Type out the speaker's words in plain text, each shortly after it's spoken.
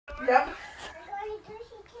Yep. I'm going to get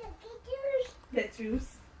juice. Get juice.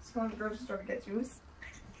 Just going to the grocery store to get juice.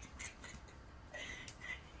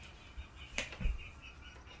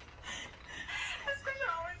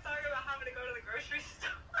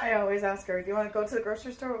 I always ask her, do you want to go to the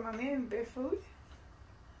grocery store with mommy and get food?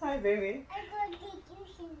 Hi, baby. I'm going to get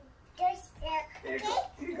juice in the store, okay?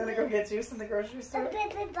 You're going to go get juice in the grocery store? I'll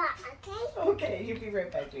be right back, okay? Okay, you be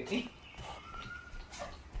right back, baby.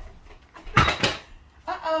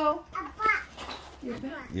 Uh-oh. I'm back. You're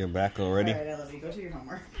back. You're back already? All right, I love you. Go to your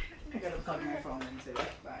homework. I got to plug my phone into it.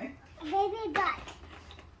 Bye. Baby back.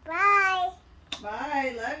 Bye.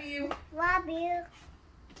 Bye. Love you. Love you.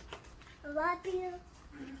 Love you.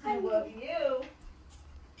 I love you.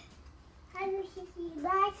 Hi, Sissy.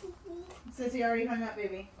 Bye, Sissy. Sissy already hung up,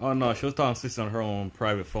 baby. Oh no, she was talking to Sissy on her own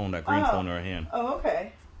private phone, that green phone in her hand. Oh,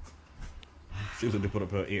 okay. She was going to put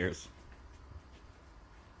up her ears.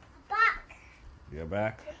 Back. You're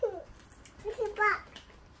back? Sissy back.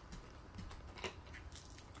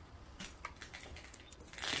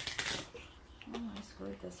 Oh, I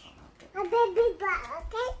screwed this one up. My baby back,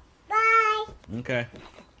 okay? Bye. Okay.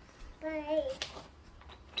 Bye.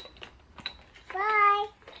 Bye.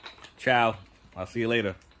 Ciao. I'll see you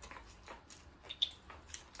later.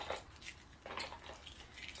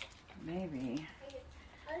 Maybe.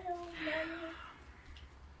 Hello, Mommy.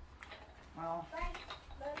 Well, Bye,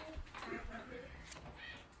 Mommy.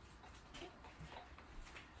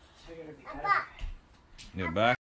 so you're going to be I'm better. back. You're back?